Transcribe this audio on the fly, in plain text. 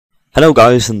Hello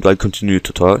guys and welcome to a new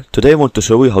tutorial. Today I want to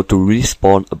show you how to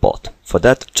respawn a bot. For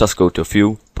that, just go to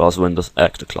View, Browser Windows,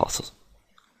 Actor Classes.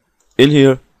 In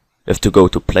here, you have to go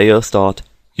to Player Start,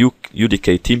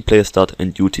 UDK Team Player Start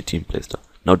and UT Team Player Start.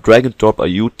 Now drag and drop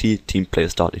a UT Team Player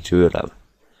Start into your level.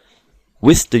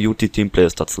 With the UT Team Player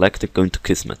Start selected, go into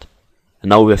Kismet. And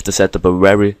now we have to set up a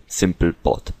very simple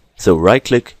bot. So right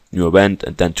click, New Event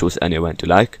and then choose any event you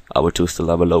like. I will choose the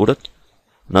level loaded.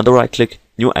 Another right click,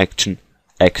 New Action,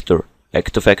 Actor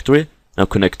Factory. Now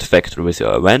connect the factory with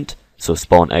your event, so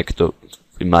spawn actor,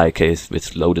 in my case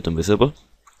with loaded and visible.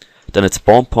 Then at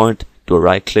spawn point, do a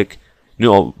right click,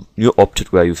 new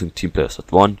object we are using team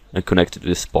players.1 and connect it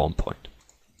with spawn point.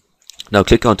 Now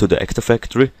click onto the actor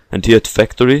factory and here at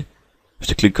factory, you have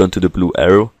to click onto the blue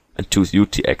arrow and choose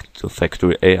UT actor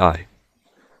factory AI.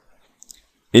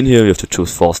 In here you have to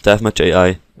choose Force Deathmatch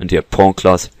AI and here pawn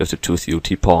class you have to choose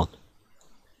UT pawn.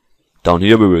 Down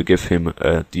here we will give him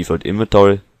a default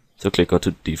inventory, so click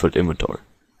onto default inventory.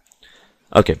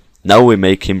 Okay, now we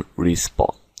make him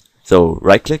respawn. So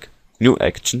right click, new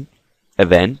action,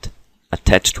 event,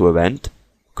 attach to event,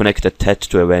 connect attach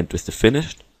to event with the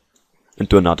finished, and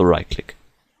do another right click.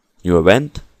 New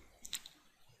event,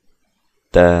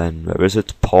 then where is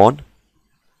it? Pawn,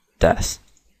 dash.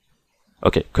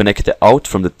 Okay, connect the out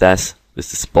from the dash with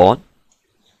the spawn,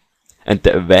 and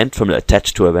the event from the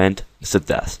attach to event with the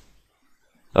dash.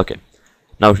 Okay,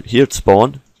 now here at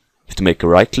spawn, you have to make a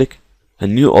right click, a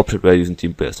new object we're using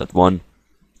team players.1,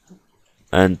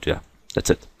 and yeah, that's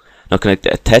it. Now connect the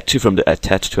attachee from the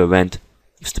attach to event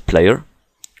with the player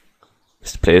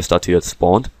start here at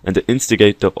spawn, and the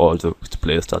instigator also with the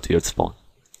player start here at spawn.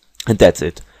 And that's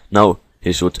it. Now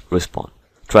he should respawn.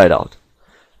 Try it out.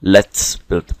 Let's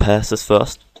build the passes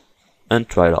first, and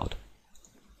try it out.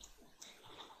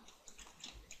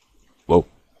 Whoa.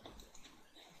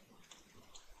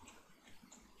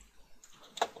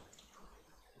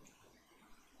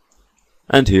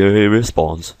 And here he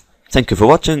respawns. Thank you for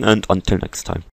watching and until next time.